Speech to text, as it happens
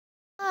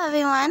Hello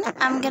everyone,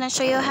 I'm gonna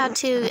show you how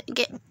to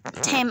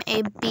tame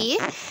a bee.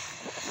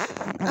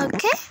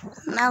 Okay,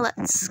 now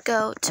let's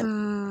go to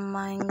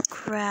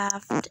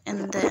Minecraft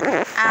and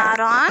then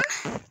add-on.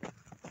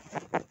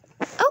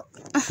 Oh,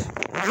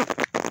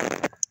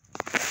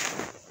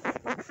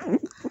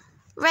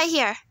 right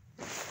here.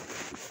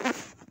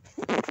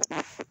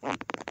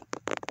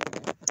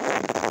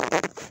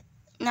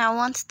 Now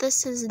once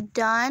this is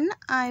done,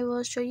 I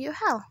will show you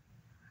how.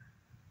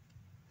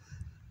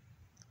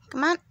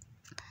 Come on.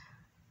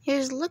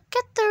 Look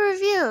at the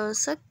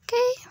reviews,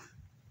 okay?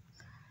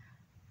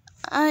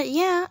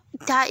 Yeah,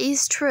 that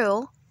is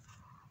true.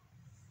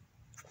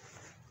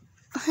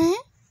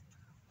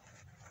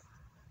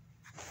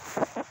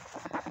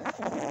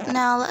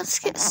 Now let's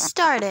get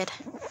started.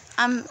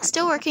 I'm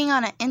still working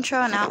on an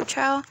intro and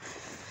outro.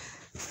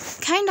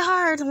 Kinda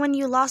hard when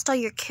you lost all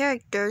your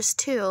characters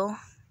too.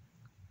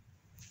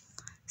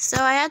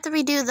 So I had to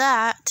redo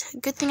that.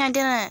 Good thing I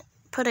didn't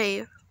put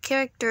a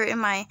character in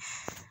my,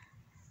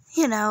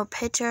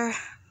 picture.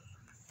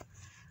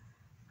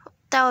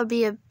 That would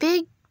be a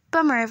big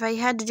bummer if I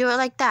had to do it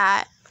like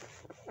that.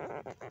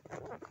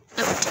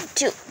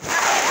 Two.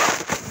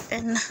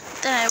 And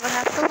then I would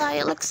have to lie,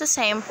 it looks the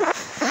same.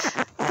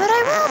 But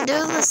I will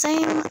do the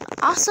same.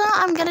 Also,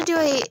 I'm gonna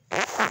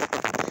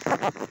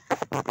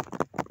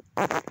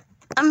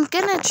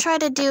try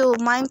to do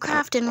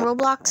Minecraft and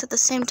Roblox at the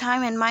same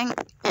time and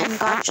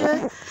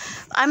Gacha.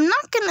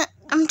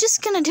 I'm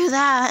just gonna do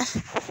that.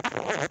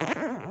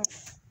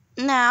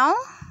 Now,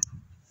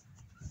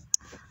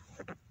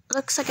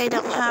 looks like I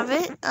don't have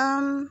it.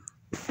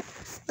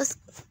 Let's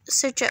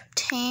search up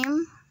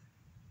tame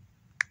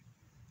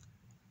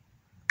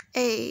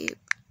a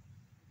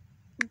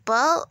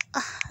bull.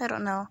 I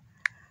don't know.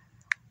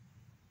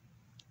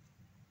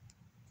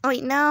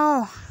 Wait,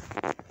 no.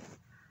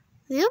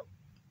 Yep.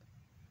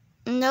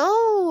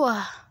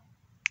 No.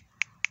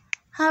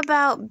 How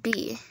about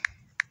B?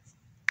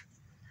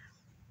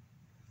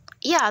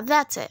 Yeah,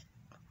 that's it.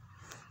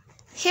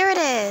 Here it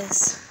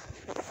is.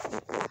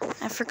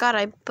 I forgot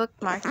I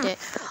bookmarked it.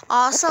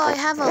 Also, I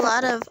have a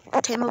lot of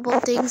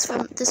tameable things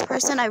from this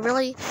person. I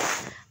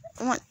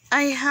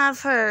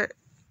have her,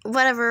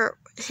 whatever,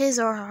 his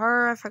or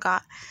her, I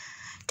forgot.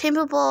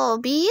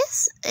 Tameable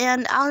bees,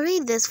 and I'll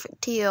read this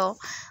to you.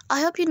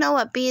 I hope you know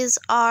what bees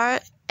are.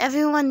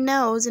 Everyone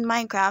knows in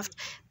Minecraft,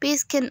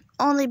 bees can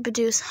only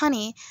produce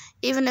honey,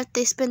 even if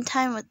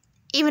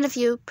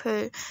you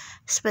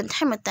spend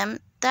time with them.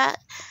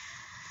 That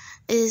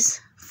is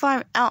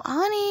farm out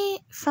honey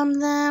from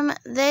them.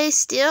 They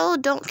still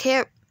don't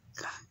care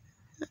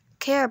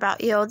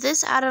about you.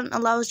 This add-on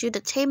allows you to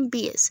tame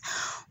bees.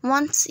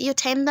 Once you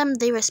tame them,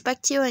 they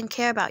respect you and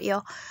care about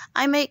you.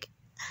 I make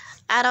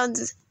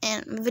add-ons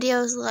and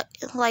videos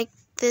like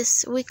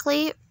this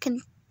weekly.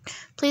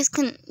 Please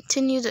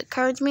continue to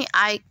encourage me.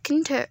 I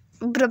can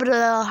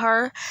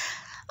her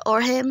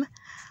or him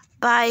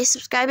by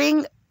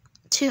subscribing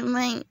to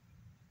my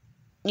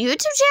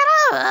YouTube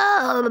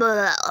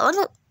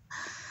channel.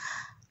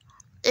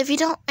 If you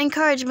don't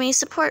encourage me,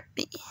 support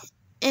me.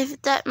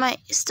 It might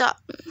stop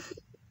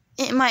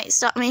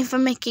me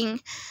from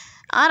making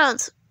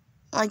add-ons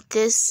like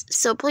this.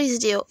 So please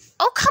do.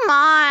 Oh, come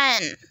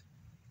on.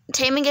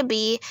 Taming a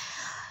bee.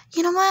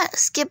 You know what?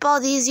 Skip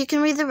all these. You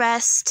can read the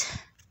rest.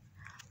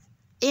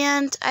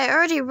 And I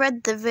already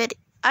watched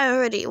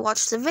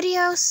the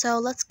video, so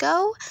let's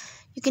go.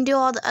 You can do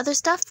all the other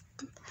stuff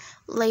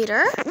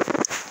later.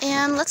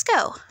 And let's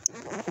go.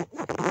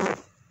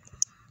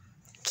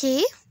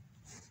 Okay.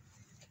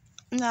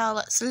 Now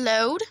let's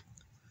load.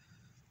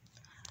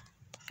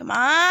 Come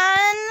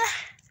on.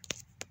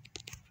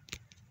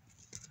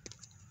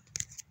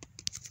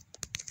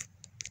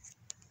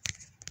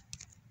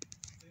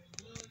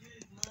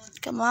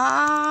 Come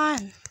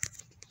on.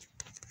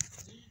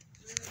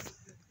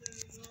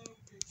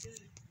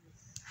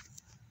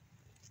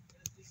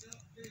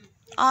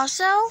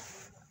 Also,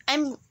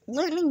 I'm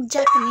learning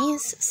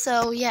Japanese,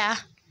 so yeah.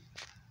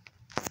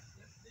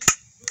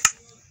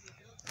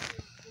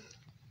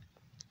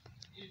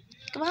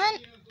 Come on.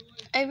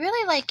 I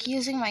really like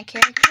using my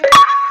character.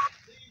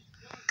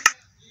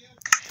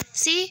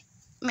 See?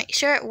 Make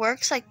sure it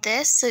works like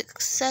this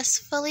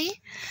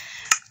successfully.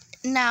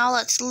 Now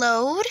let's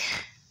load.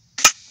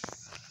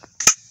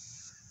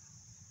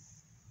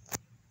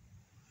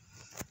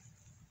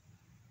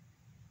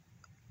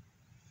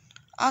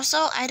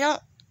 Also,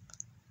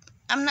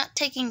 I'm not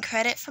taking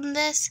credit from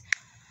this,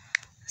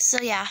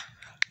 so yeah.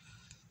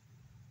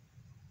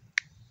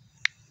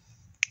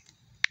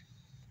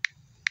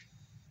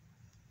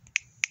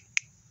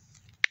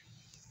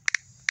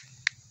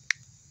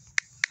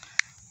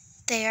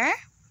 There.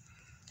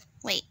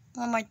 Wait,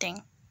 one more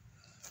thing.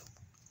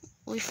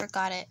 We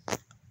forgot it.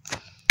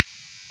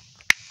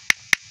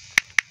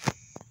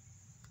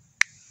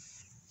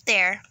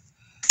 There.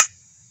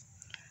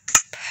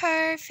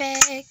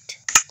 Perfect.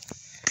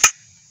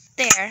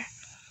 There.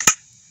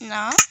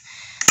 No.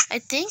 I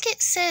think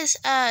it says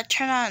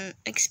turn on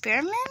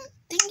experiment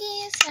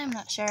thingies. I'm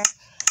not sure.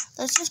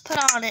 Let's just put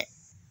on it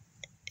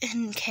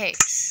in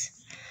case.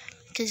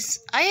 because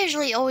I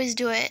usually always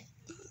do it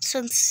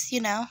since, you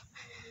know,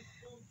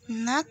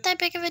 not that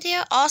big of a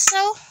deal. Also,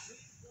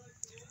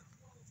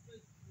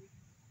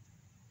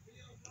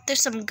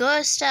 there's some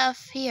good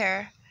stuff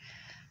here.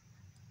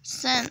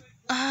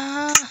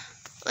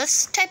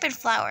 Let's type in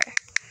flower.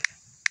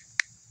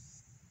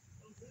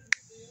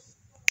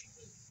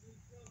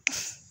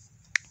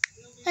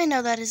 I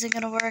know that isn't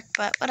gonna work,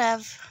 but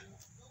whatever.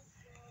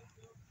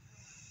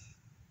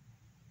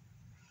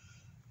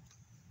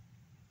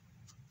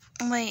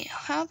 Wait,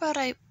 how about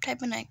I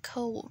type in a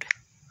code?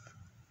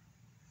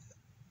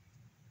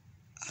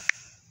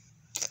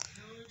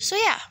 So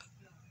yeah.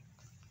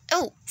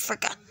 Oh,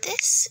 forgot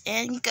this,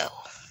 and go.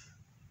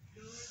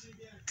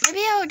 Maybe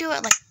I'll do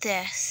it like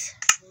this.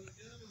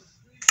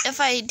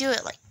 If I do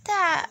it like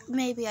that,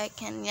 maybe I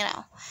can, you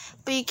know.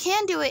 But you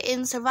can do it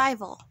in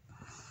survival.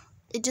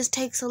 It just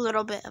takes a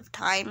little bit of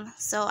time.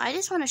 So I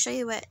just want to show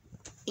you it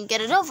and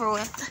get it over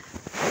with.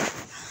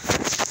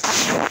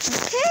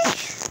 Okay.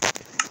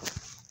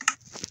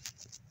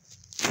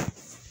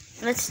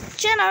 Let's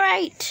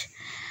generate.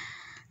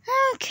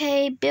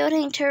 Okay,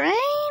 building terrain,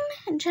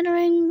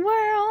 generating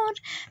world.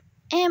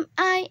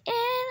 RAFT.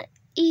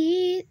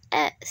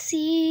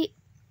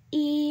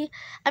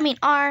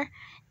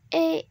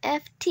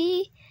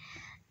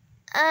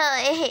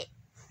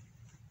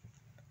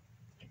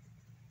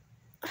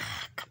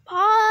 Come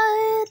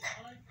on.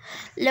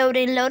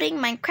 Loading,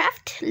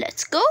 Minecraft.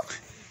 Let's go.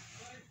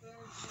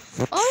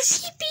 Oh,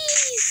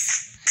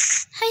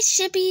 sheepies. Hi,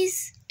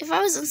 sheepies. If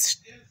I was in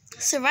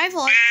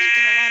survival, I could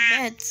get a lot of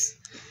beds.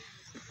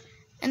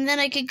 And then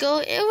I could go,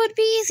 it would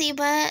be easy,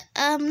 but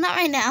not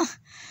right now.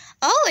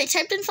 Oh, I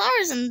typed in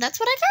flowers and that's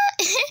what I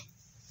got.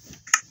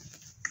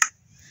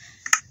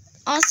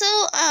 Also,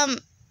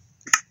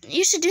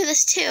 you should do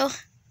this too.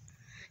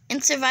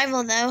 In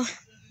survival though.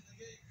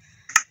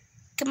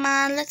 Come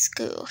on, let's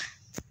go.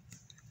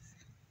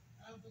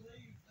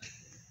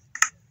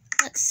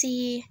 Let's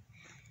see.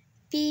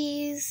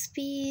 Bees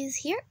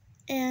here.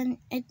 And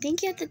I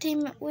think you have to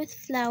tame it with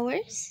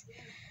flowers.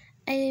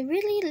 I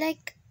really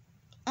like,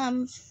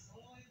 I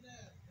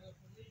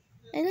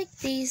like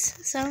these,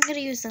 so I'm gonna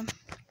use them.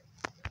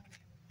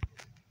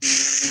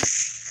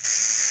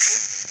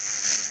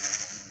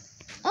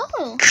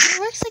 Oh, it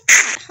works like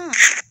that, huh?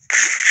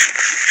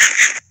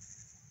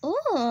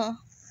 Oh.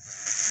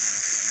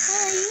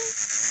 Hi.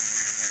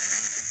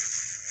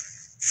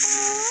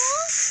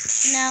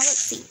 Aww. Now let's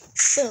see.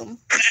 Boom.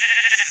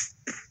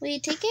 Will you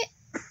take it?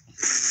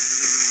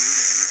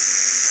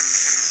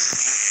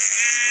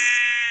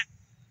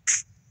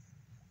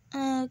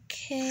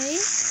 Okay.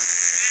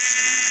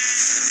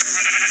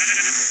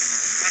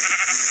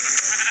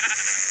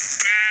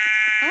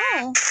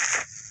 Oh.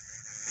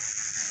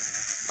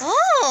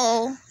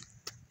 Oh.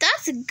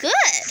 That's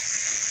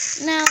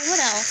good. Now, what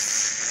else?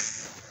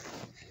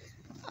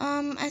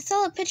 I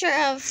saw a picture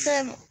of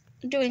them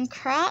doing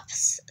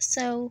crops,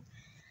 so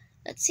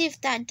let's see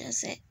if that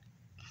does it.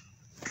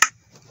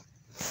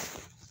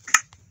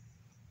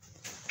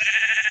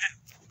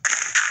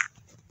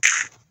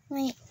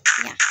 Wait,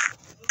 yeah.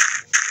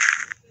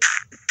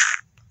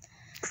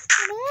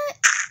 You know what?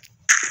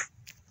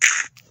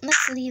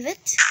 Let's leave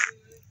it.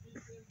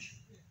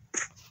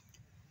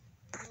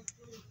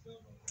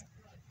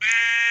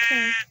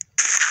 Okay.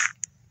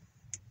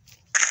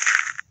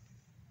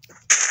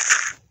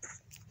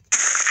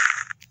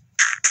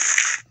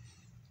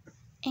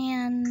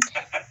 And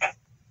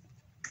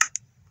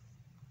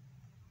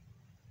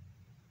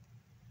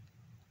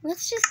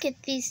let's just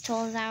get these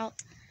tools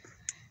out.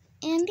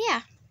 And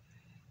yeah.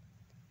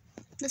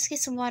 Let's get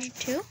some water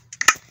too.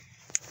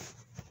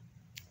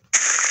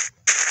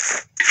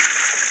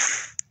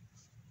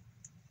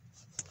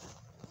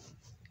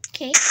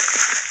 Okay.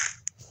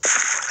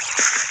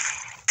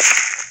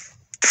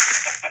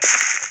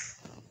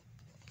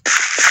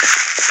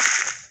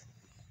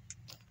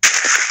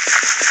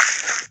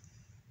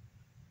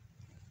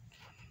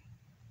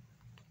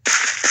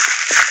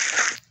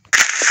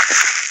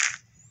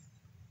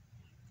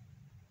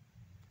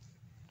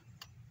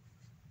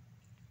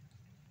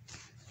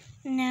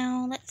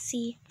 Now, let's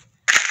see.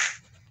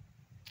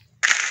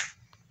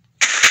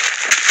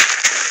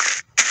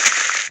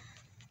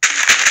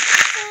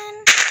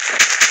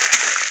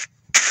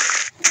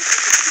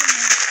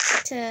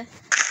 To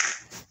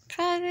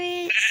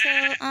private,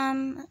 so,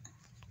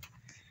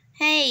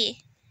 hey,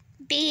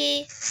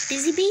 bee,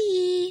 busy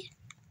bee.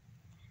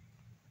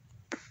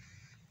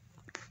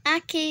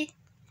 Aki.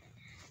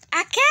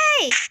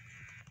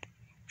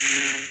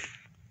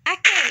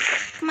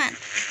 Come on.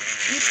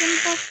 You can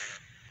go.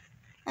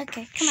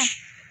 Okay, come on.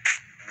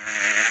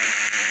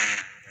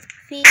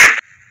 Feed.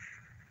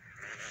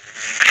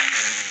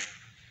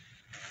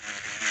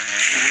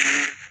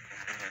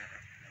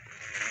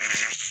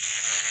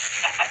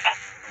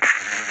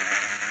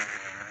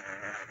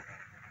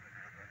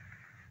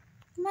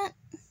 Come on.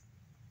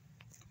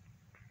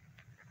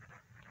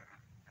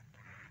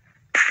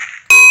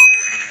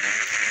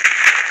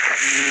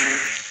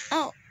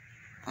 Oh,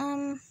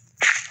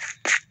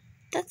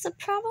 that's a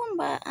problem,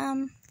 but,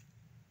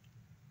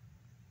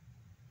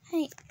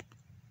 hey.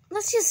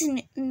 Let's use a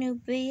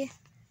newbie.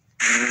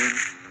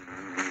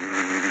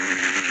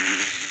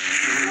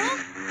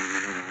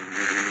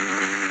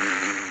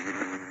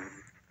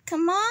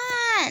 Come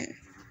on.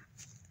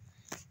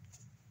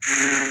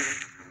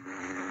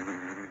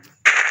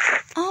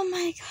 Oh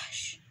my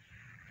gosh.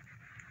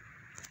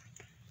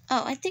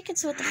 Oh, I think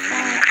it's with the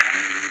flag.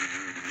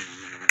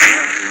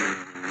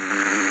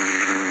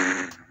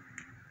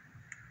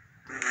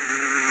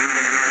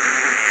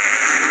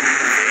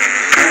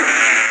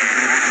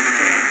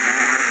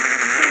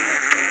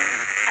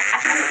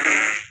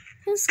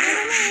 Who's gonna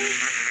win?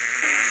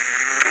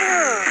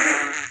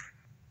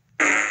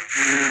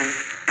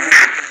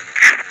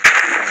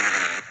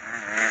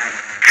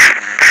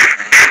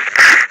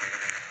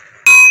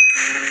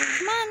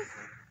 Come on.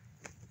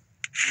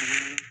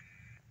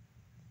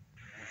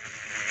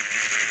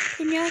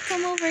 Can y'all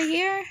come over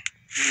here?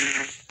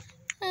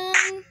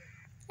 I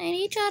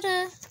need y'all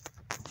to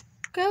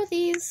grow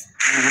these.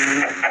 Come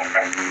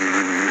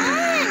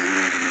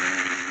on.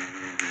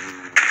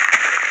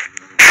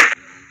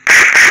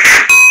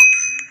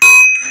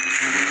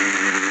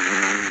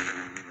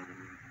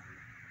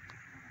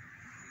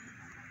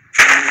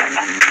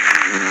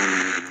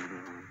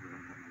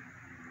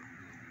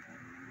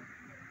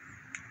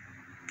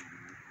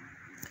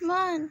 Come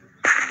on.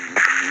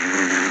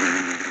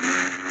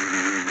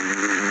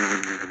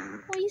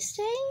 Will you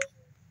stay?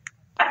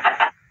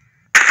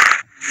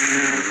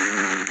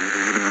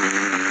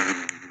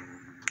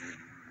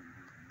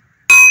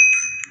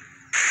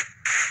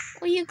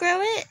 Will you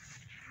grow it?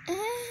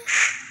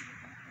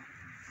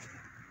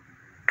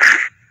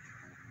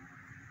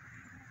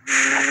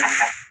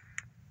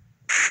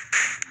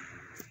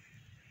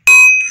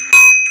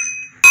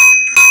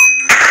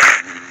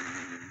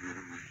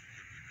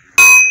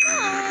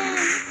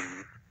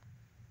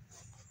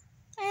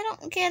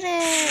 Get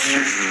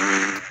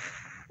it.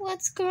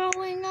 What's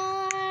going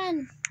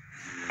on?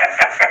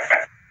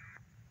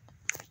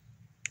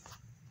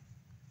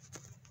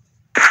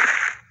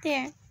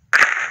 There.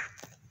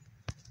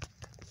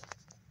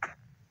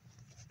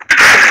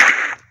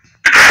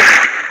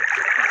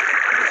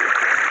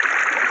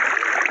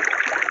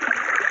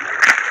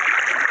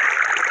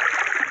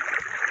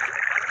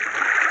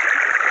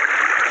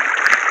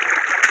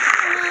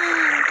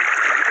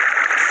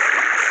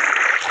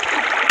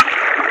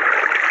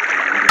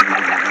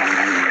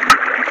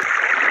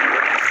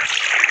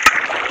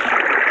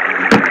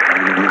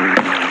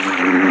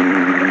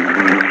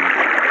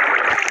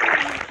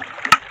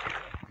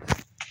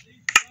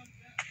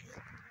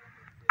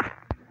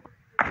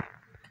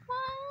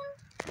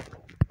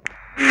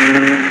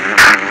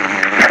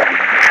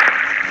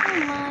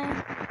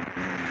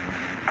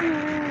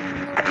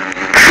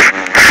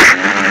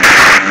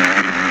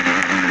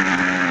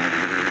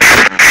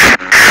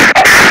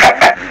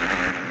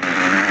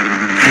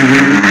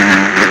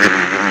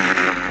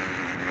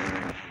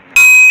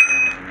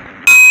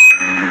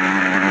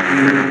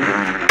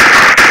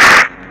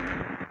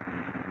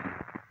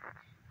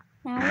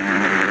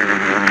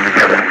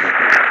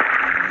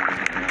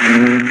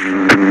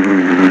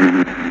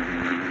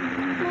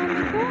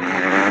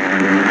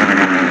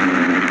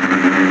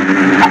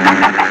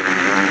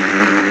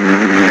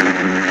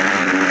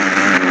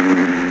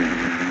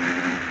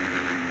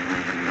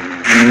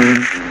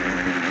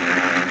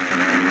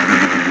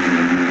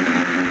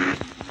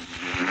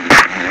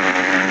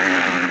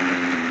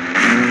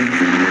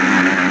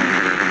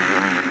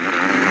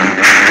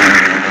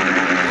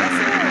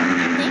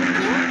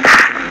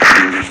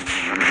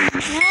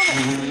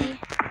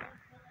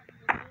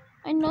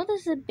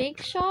 A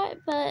big shot,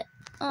 but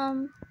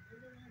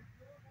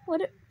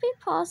would it be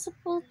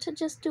possible to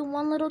just do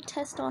one little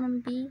test on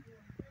them B?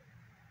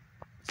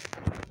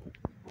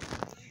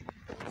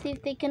 See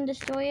if they can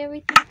destroy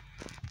everything.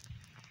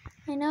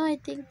 I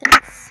think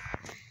that's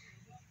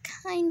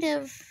kind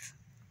of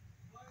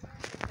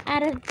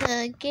out of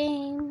the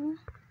game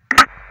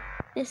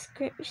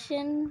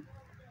description,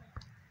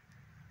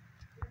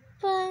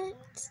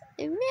 but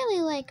I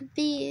really like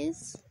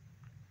bees.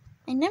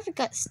 I never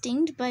got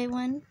stinged by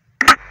one.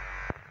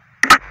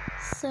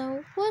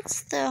 So,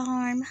 what's the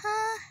harm,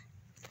 huh?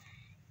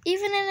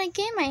 Even in a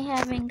game I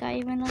haven't got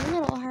even a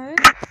little hurt.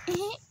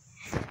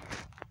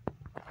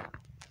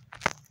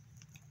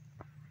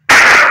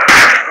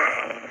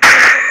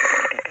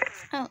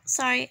 Oh,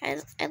 sorry. I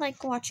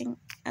like watching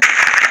other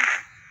people.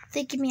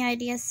 They give me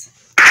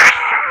ideas.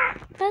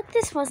 But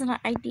this wasn't an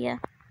idea.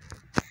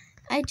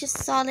 I just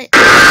saw it.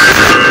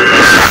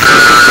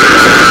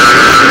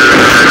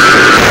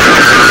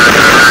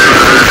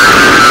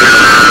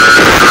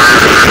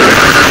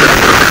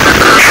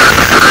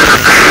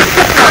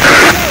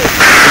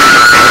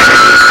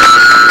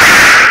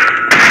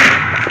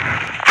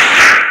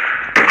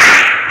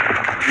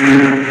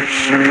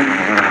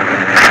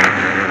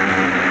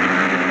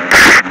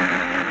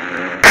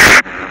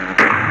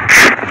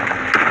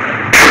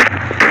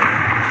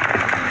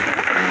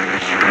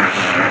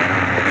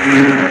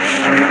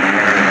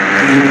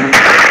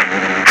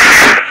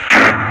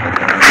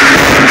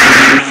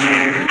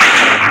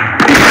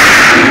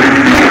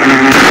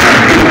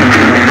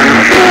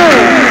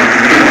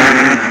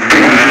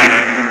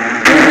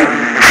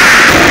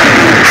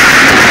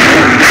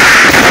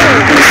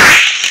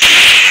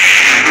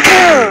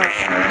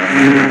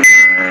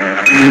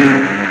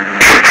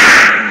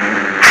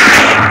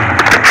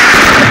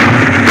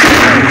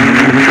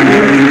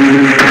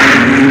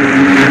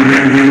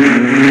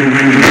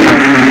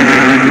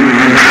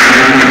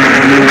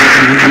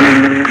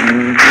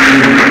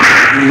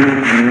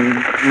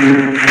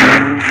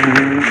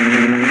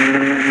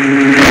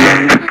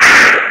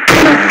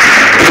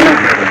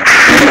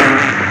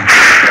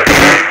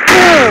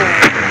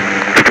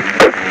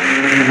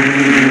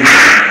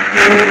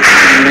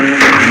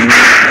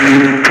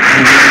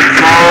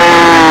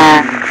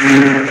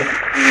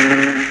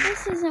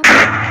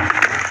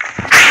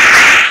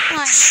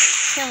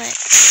 kill it.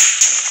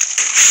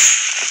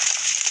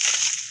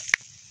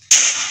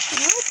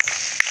 Nope.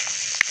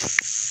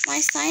 My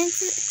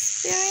science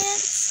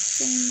experience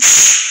didn't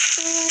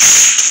feel like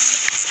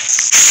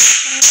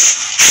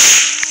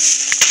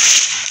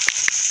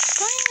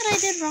tell me what I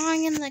did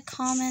wrong in the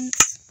comments.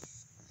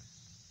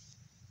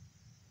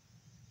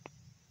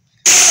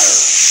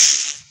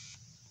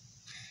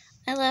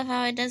 I love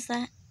how it does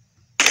that.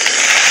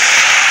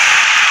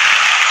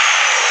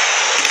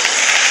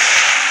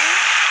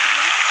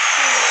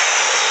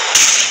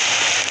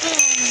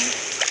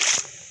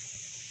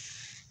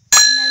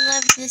 And I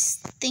love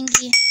this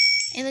thingy.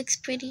 It looks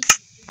pretty.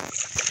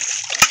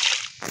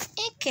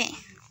 Okay.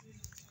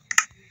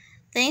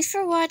 Thanks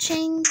for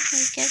watching.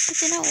 I guess it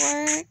didn't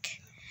work.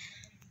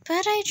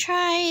 But I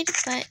tried.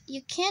 But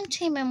you can't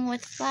tame him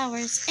with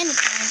flowers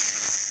anytime.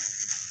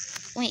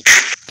 Wait,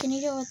 can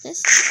you do it with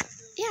this?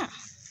 Yeah,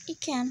 you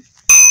can.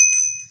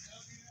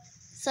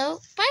 So,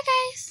 bye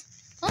guys.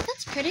 Oh,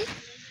 that's pretty.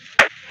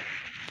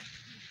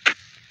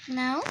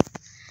 Now,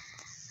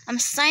 I'm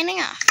signing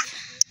off.